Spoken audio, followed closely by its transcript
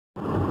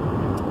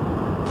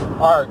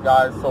Alright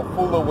guys, so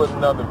Pulev with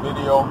another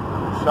video.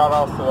 Shout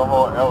outs to the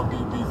whole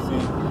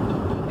LDBC.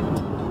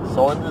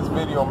 So in this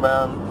video,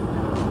 man,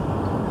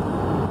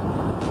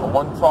 I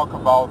want to talk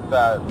about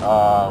that,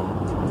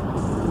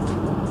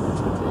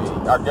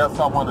 I guess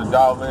I want to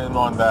dial in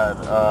on that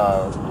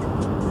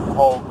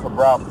whole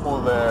Kubrat,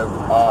 Pulev,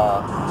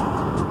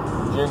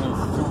 Jenny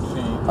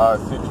Sushe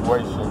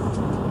situation.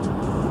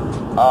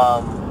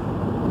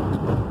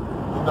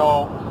 You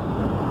know,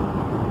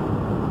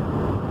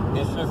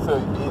 it's just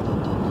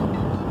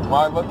when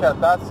I look at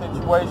that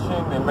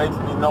situation, it makes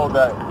me know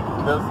that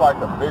there's like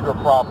a bigger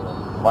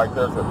problem. Like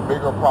there's a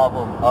bigger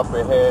problem up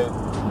ahead.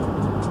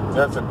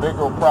 There's a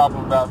bigger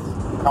problem that's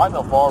kind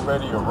of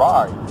already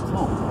arrived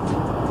too.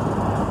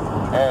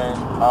 And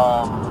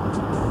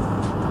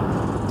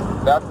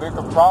that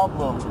bigger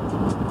problem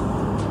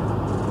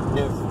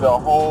is the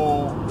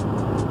whole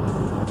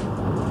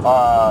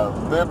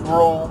the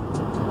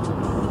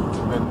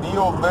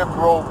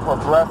neoliberal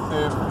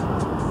progressive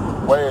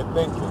way of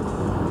thinking.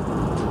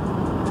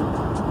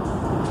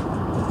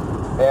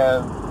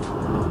 And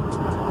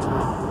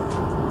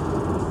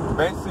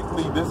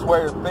basically this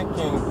way of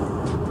thinking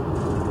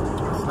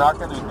is not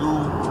going to do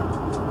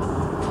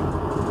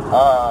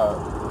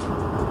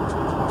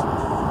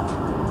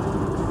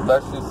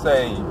let's just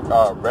say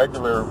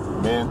regular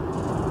men,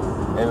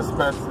 and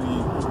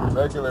especially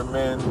regular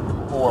men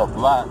who are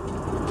black,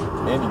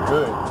 any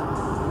good,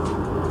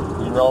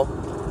 you know.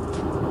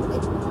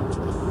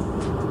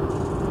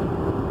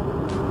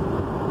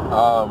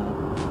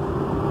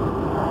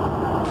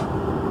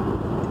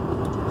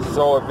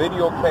 So a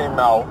video came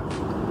out.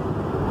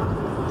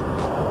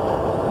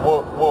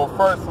 Well,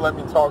 first let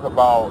me talk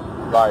about,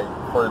 like,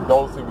 for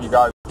those of you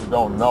guys who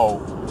don't know,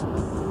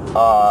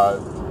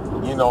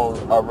 you know,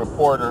 a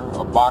reporter,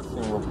 a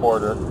boxing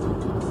reporter,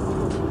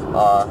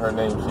 her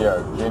name's,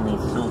 Jenny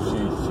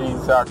Sushe.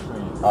 She's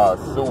actually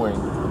suing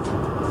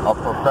a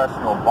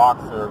professional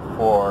boxer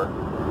for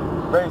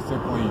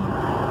basically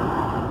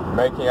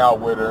making out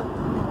with her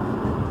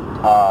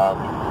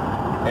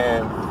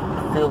and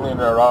filling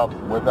her up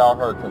without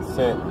her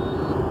consent.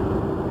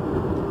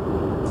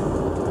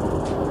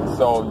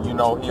 So, you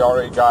know, he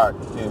already got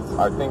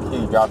I think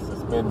he got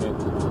suspended.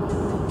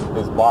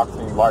 His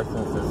boxing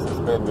license is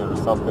suspended or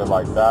something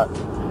like that.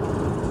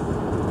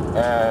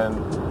 And,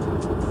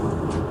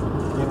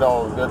 you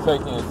know, they're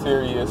taking it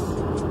serious.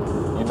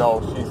 You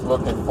know, she's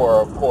looking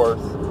for, of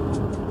course,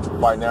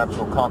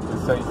 financial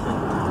compensation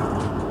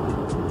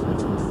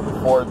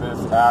for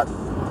this act.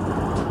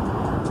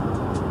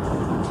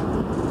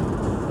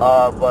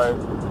 But,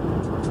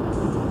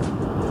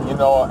 you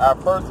know,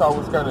 at first I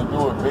was going to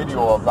do a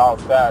video about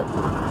that,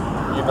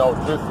 you know,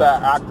 just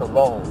that act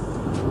alone.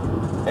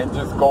 And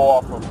just go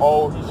off of,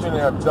 oh, he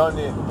shouldn't have done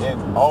it,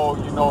 and, oh,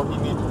 you know, he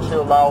needs to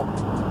chill out,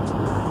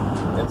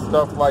 and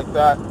stuff like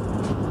that.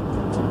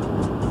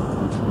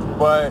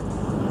 But,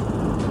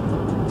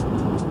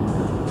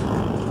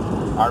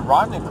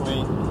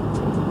 ironically,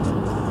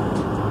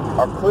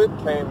 a clip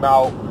came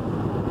out,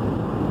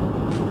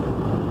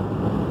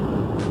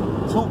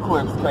 two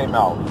clips came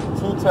out,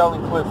 two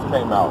telling clips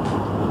came out.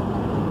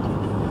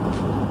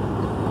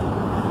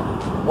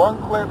 One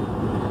clip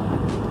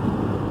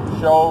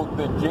showed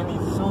the Jenny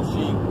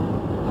Sushe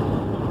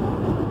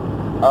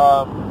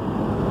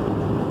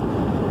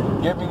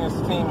giving his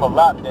team a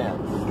lap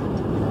dance,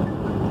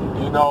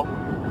 you know,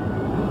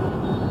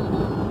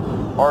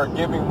 or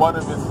giving one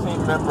of his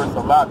team members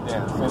a lap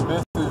dance. And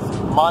this is,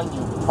 mind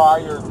you,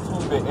 prior to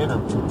the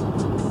interview.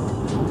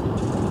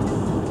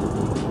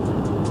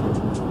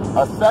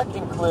 A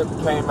second clip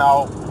came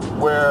out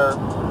where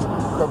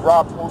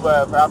Kubrat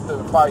Pulev, after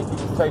the fight, he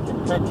was taking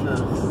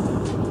pictures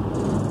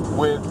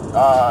with,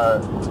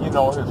 you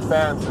know, his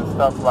fans and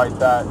stuff like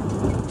that.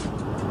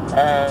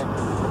 And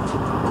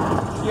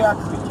she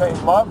actually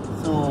came up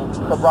to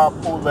Kubrat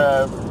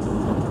Pulev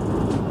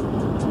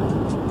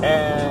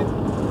and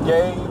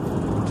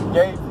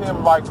gave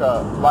him like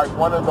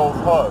one of those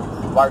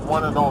hugs, like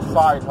one of those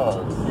side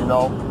hugs, you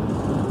know.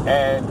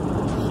 And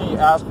she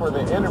asked for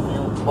the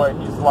interview, but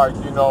he's like,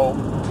 you know,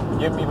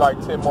 give me like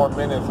 10 more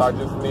minutes. I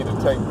just need to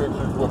take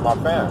pictures with my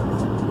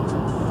fans.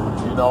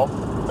 You know,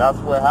 that's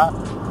what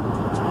happened.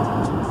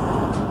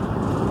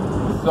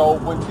 So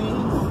with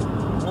these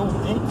new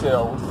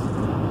details,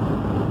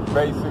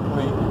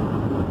 basically,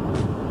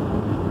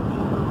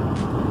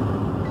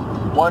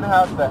 one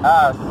has to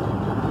ask,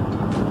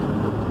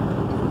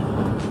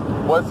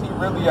 was he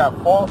really at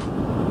fault?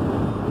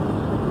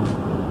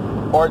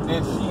 Or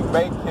did she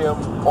make him,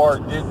 or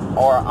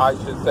I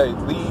should say,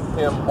 lead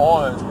him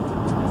on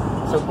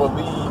to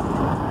believe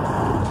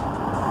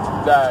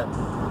that,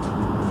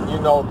 you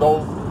know,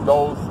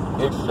 those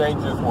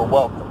exchanges were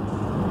welcome,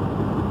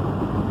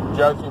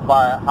 judging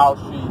by how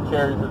she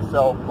carried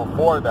herself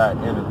before that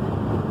interview.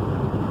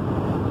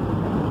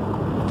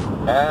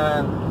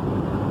 And,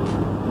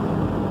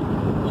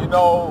 you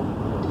know,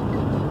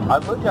 I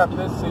look at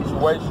this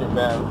situation,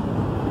 man,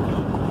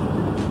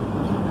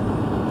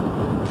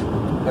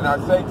 and I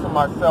say to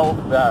myself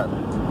that,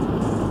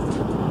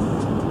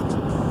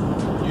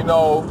 you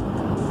know,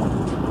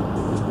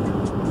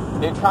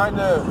 it kind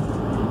of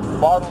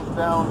bottles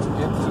down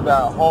into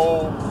that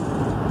whole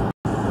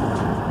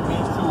Me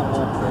Too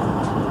movement,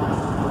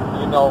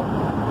 you know,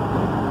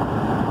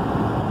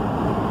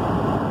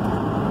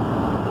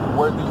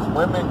 where these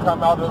women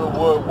come out of the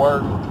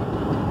woodwork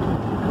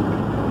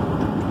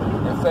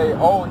and say,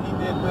 oh, he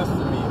did this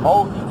to me,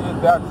 oh, he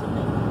did that to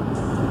me,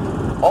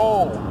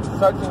 oh,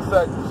 such and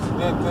such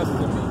did this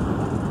to me,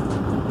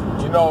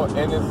 you know,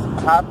 and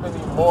it's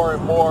happening more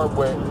and more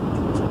with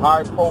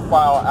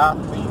high-profile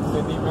athletes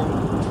and even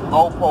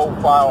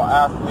low-profile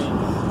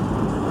athletes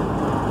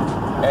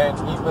and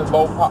even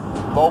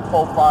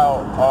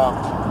low-profile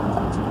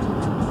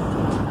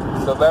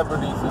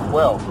celebrities as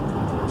well.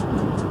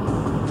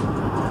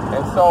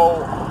 And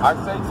so I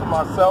say to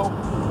myself,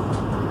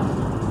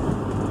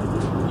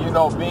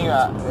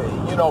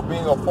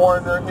 being a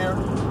foreigner here,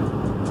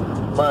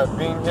 but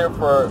being here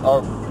for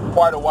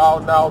quite a while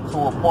now, to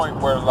a point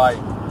where, like,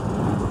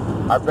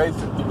 I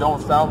basically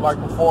don't sound like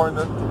a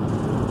foreigner.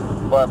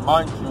 But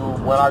mind you,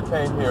 when I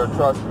came here,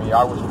 trust me,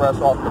 I was fresh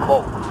off the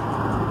boat.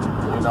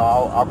 You know,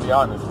 I'll be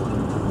honest with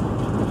you.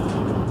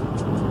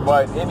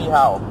 But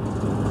anyhow,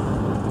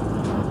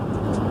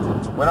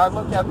 when I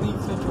look at these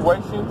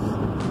situations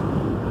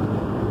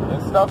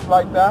and stuff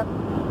like that,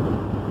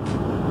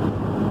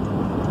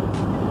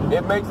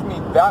 it makes me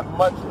that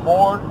much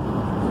more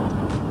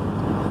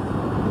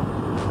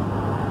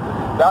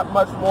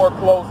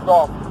closed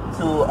off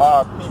to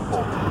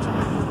people.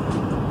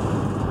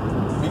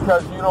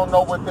 Because you don't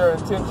know what their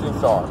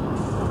intentions are,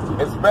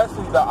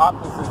 especially the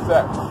opposite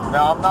sex.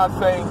 Now, I'm not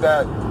saying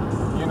that,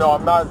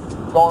 I'm not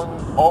going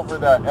over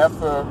that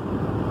effer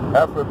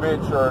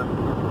bitch or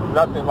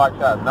nothing like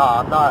that.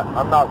 Nah,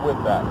 I'm not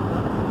with that.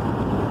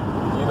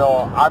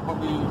 I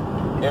believe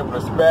in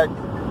respect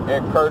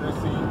and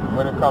courtesy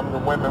when it comes to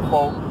women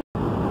folk.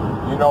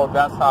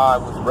 That's how I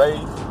was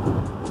raised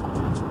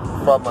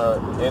from a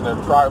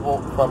tribal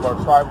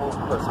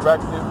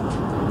perspective.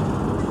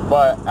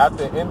 But at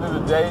the end of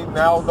the day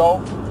now,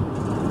 though,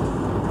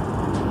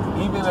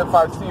 even if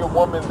I see a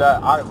woman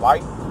that I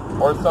like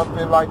or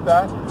something like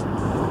that,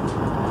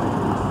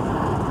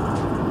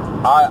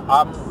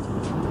 I'm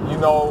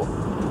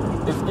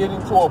it's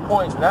getting to a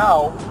point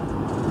now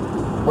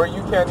where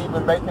you can't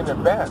even make an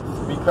advance,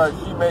 because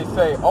she may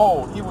say,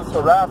 oh, he was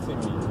harassing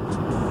me,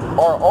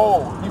 or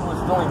oh, he was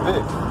doing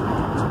this.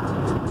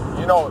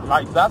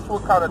 Like, that's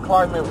what kind of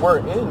climate we're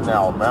in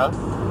now, man.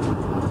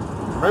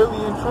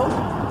 Really and truly.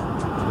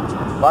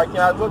 Like, and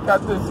I look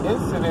at this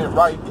incident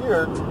right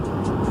here,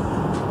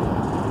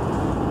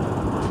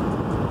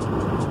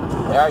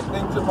 and I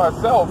think to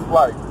myself,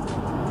 like,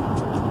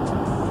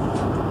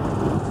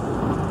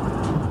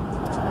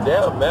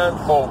 damn, man.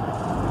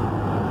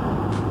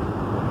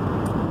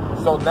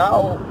 So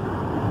now,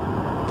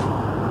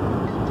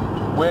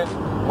 when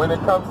it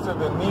comes to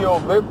the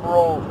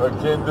neoliberal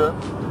agenda,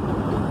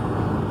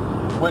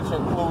 which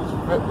includes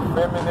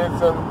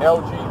feminism,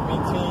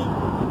 LGBT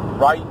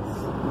rights,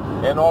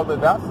 and all of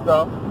that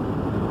stuff,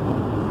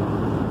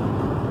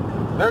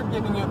 they're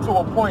getting it to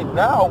a point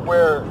now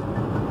where,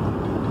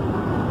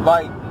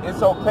 like,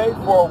 it's okay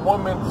for a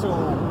woman to,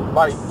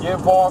 like,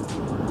 give off,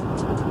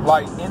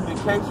 like,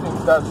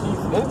 indications that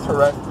she's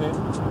interested,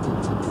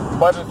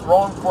 but it's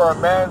wrong for a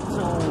man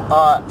to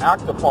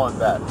act upon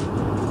that.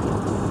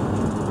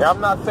 Now, I'm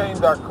not saying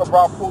that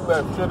Kubrat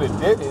Pulev should have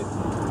did it,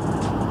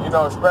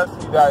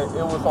 especially that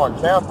it was on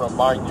camera,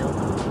 mind you.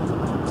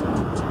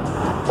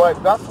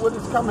 But that's what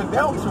it's coming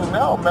down to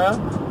now, man.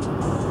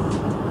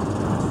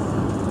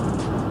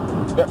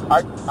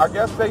 I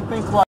guess they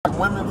think, like,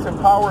 women's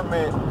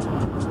empowerment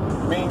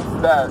means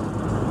that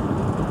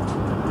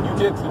you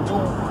get to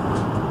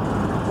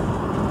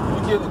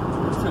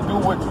do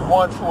what you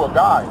want to a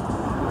guy.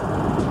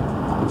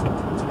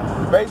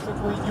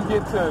 Basically, you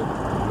get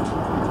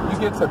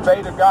to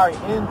bait a guy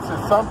into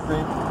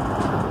something,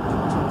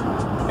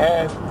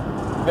 and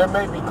there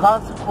may be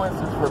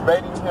consequences for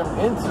baiting him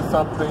into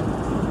something,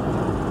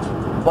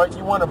 but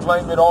you want to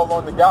blame it all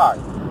on the guy.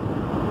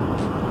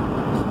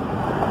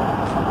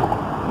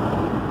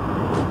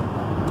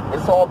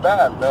 It's all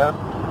bad, man.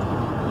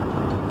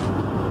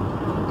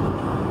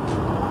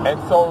 And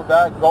so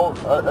that goes,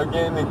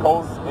 again, it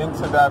goes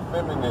into that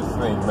feminist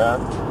thing, man.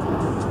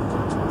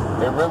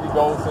 It really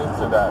goes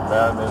into that,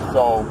 man. And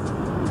so,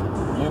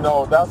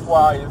 that's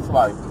why it's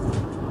like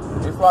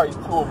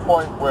to a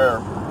point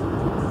where,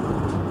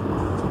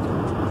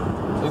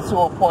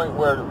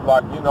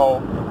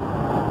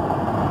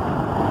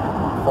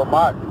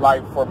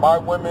 like, for my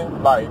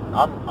women, like,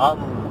 I'm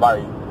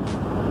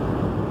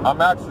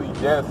actually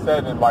dead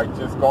set in, like,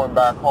 just going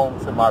back home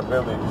to my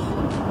village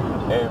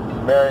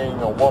and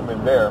marrying a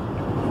woman there.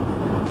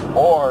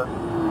 Or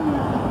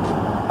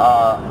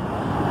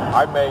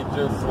I may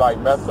just, like,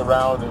 mess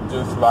around and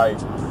just, like,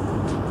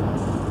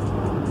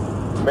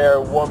 marry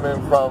a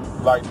woman from,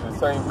 like, the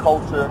same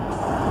culture,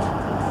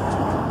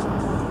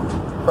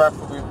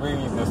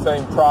 preferably the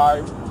same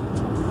tribe,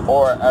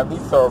 or at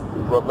least a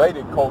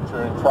related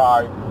culture and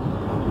tribe,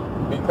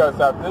 because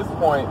at this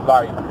point,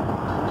 like,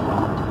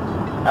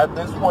 at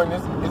this point,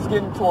 it's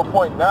getting to a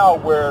point now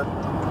where,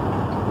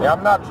 and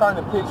I'm not trying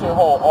to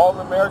pigeonhole all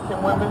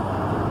American women.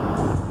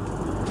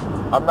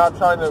 I'm not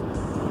trying to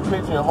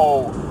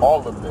pigeonhole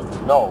all of them.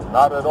 No,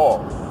 not at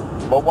all.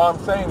 But what I'm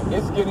saying,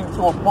 it's getting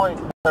to a point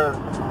where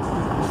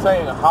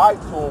saying hi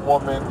to a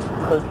woman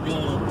could be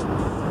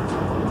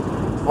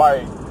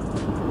like,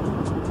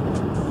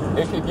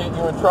 it could get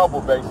you in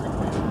trouble,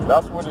 basically.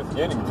 That's what it's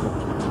getting to,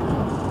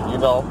 you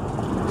know?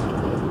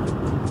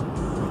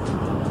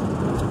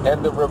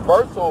 And the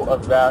reversal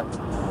of that,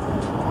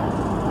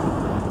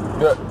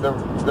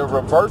 the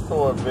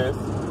reversal of this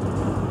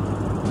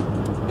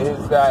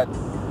is that,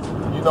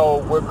 you know,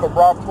 with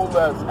Kubrat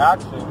Pulev's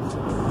actions,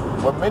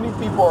 what many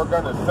people are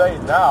going to say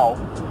now,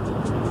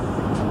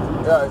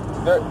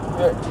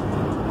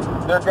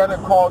 they're going to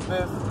call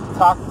this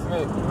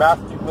toxic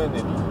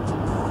masculinity.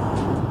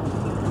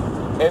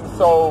 And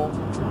so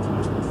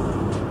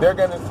they're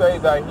going to say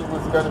that he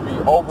was going to be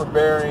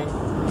overbearing,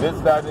 this,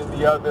 that, and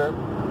the other,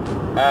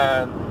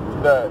 and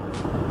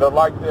the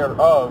like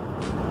thereof.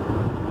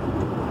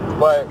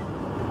 But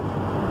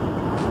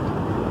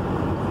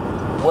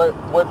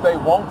what they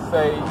won't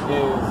say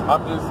is,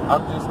 I'm just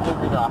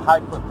giving a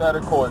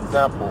hypothetical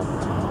example.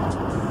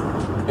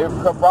 If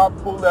Kubrat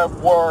Pulev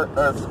wore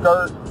a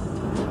skirt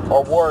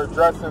or wore a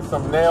dress and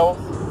some nails,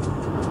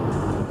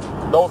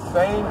 those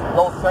same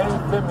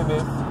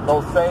feminists,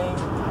 those same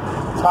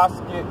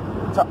toxic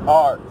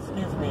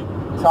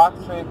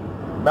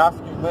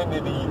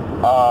masculinity,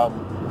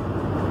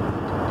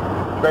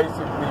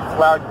 basically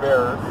flag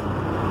bearers,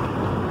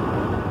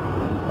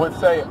 would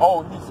say,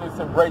 oh, he's just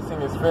embracing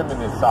his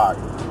feminist side,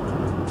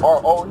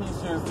 or oh,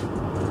 he's just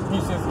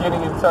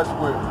getting in touch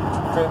with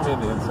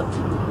feminism.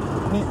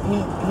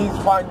 He's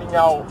finding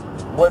out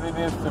what it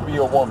is to be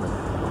a woman.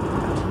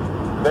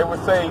 They would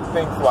say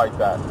things like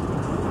that.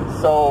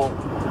 So,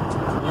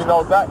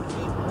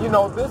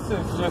 this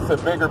is just a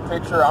bigger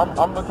picture.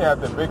 I'm looking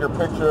at the bigger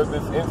picture of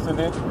this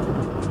incident,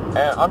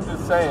 and I'm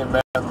just saying,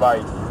 man,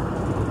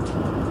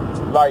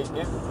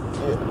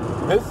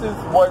 this is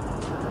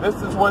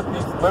what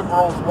these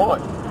liberals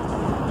want.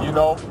 You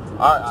know,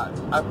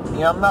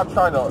 I'm not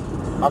trying to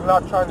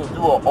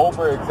do an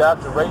over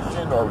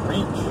exaggeration or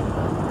reach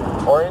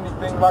or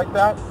anything like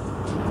that,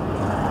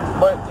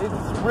 but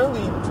it's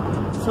really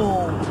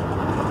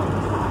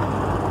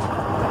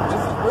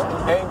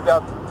aimed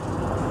at.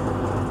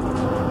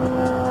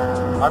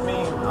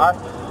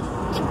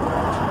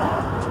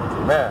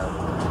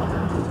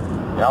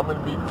 I'm going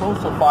to be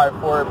crucified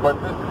for it, but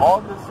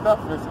all this stuff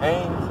is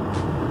aimed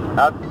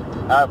at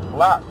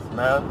blacks,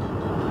 man.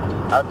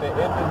 At the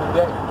end of the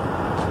day,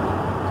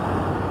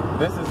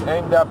 this is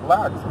aimed at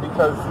blacks,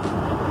 because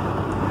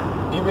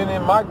even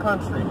in my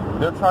country,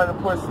 they're trying to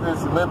push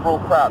this liberal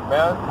crap,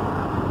 man.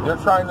 They're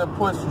trying to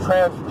push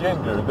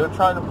transgender. They're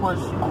trying to push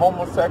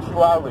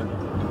homosexuality.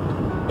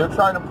 They're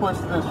trying to push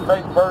this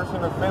fake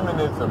version of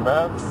feminism,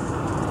 man.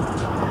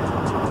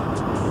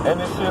 And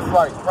it's just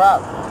like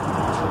crap.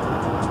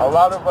 A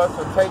lot of us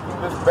are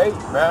taking this bait,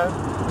 man.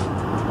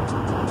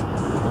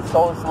 And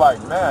so it's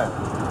like, man.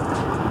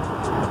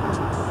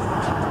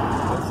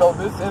 And so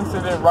this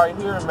incident right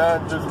here,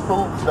 man, just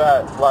proves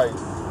that, like,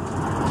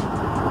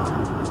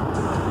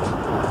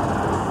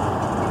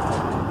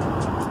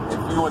 if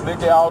you a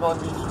nigga out on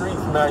these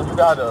streets, man, you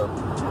gotta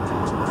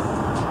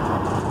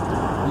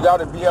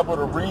be able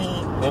to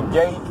read,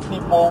 engage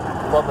people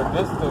from a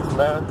distance,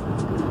 man.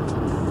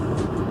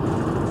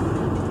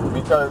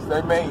 Because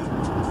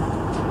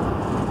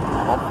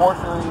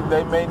unfortunately,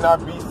 they may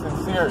not be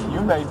sincere.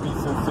 You may be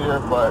sincere,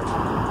 but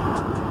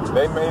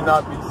they may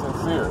not be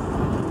sincere.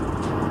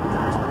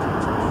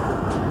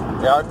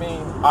 Yeah,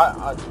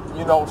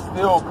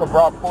 still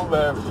Kubrat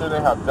Pulev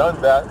shouldn't have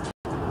done that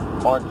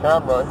on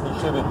camera. He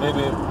should have did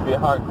it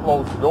behind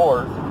closed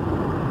doors.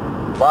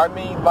 But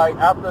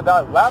after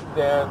that lap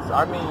dance,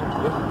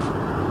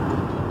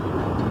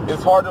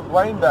 it's hard to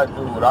blame that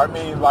dude.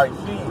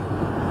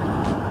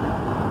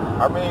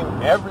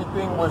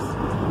 Everything was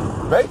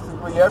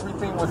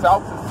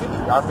out to see.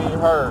 I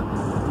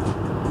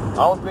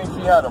don't think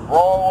she had a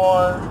bra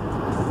on.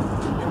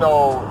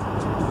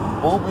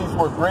 Boobies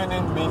were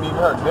grinning, meaning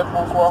her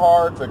nipples were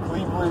hard, the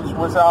cleavage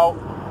was out.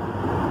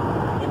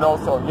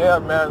 So yeah,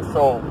 man, it's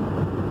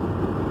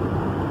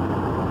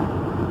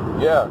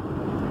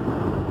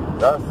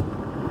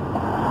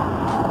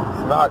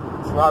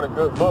not a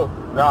good look.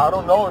 Now, I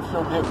don't know if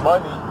she'll get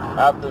money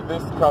after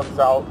this comes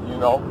out,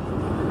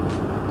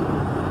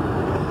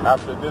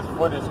 after this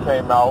footage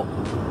came out.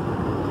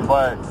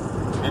 But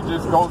it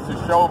just goes to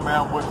show,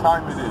 man, what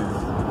time it is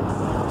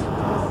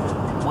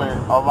with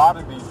a lot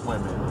of these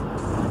women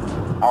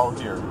out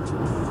here.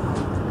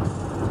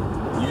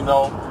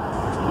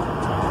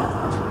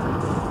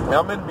 And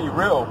I'm going to be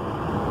real.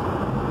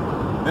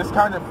 This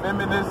kind of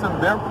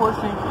feminism they're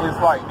pushing is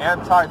like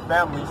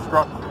anti-family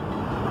structure.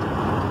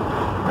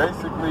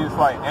 Basically, it's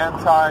like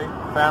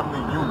anti-family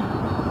unit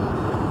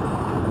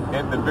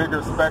in the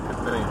bigger spec of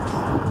things.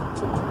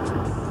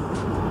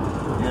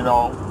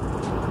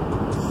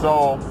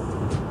 So,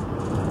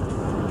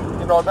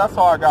 know, that's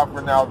all I got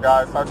for now,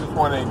 guys. I just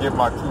wanted to give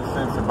my 2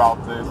 cents about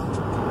this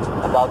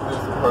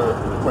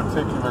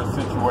particular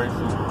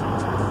situation.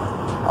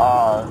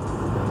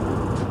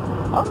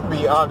 I'm gonna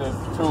be honest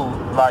too,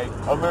 like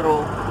a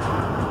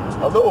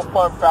little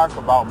fun fact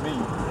about me.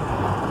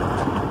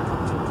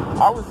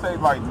 I would say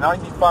like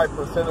 95%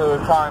 of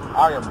the time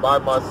I am by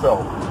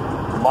myself,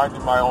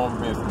 minding my own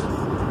business.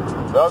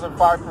 The other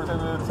 5%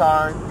 of the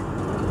time,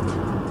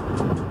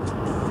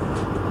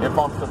 if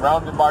I'm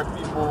surrounded by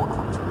people,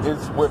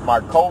 it's with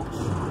my coach,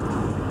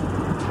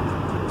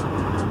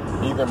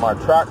 either my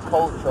track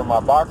coach or my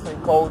boxing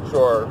coach,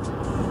 or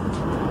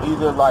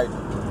either like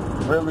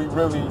really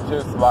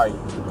just like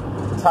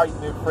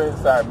tight-knit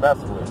friends that I mess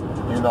with,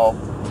 you know,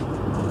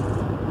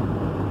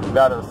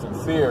 that are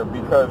sincere.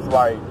 Because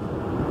like,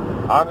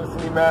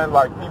 honestly, man,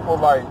 like people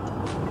like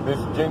this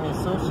Jenny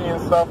Sushe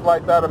and stuff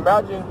like that,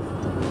 imagine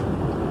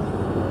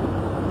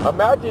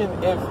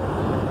if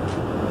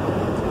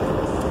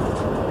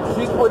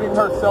she's putting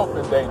herself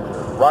in danger,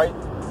 right?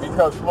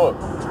 Because look,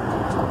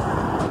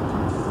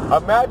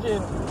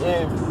 imagine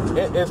if,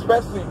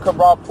 especially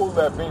Kubrat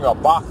Pulev being a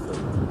boxer,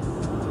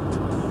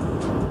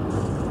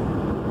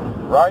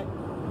 right?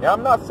 And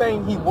I'm not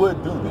saying he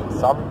would do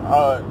this.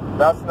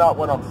 That's not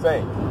what I'm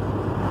saying.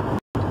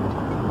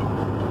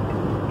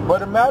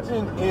 But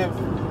imagine if,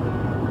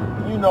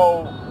 you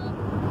know,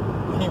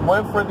 he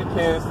went for the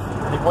kiss,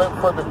 he went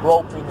for the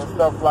groping and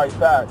stuff like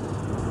that,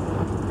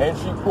 and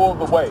she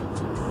pulled away.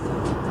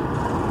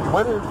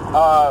 What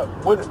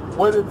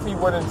if he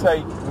wouldn't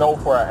take no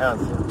for an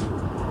answer?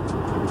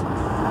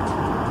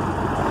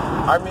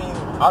 I mean,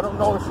 I don't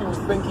know if she was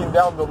thinking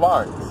down the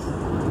lines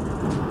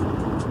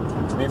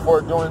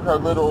before doing her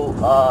little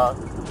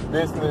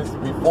business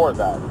before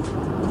that,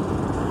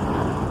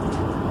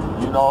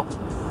 you know?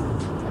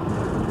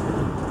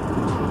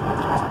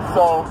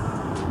 So,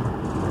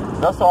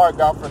 that's all I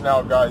got for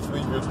now, guys.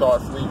 Leave your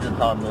thoughts, leave your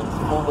comments.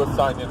 Pulev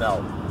signing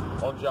out.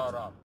 On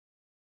Jarrah.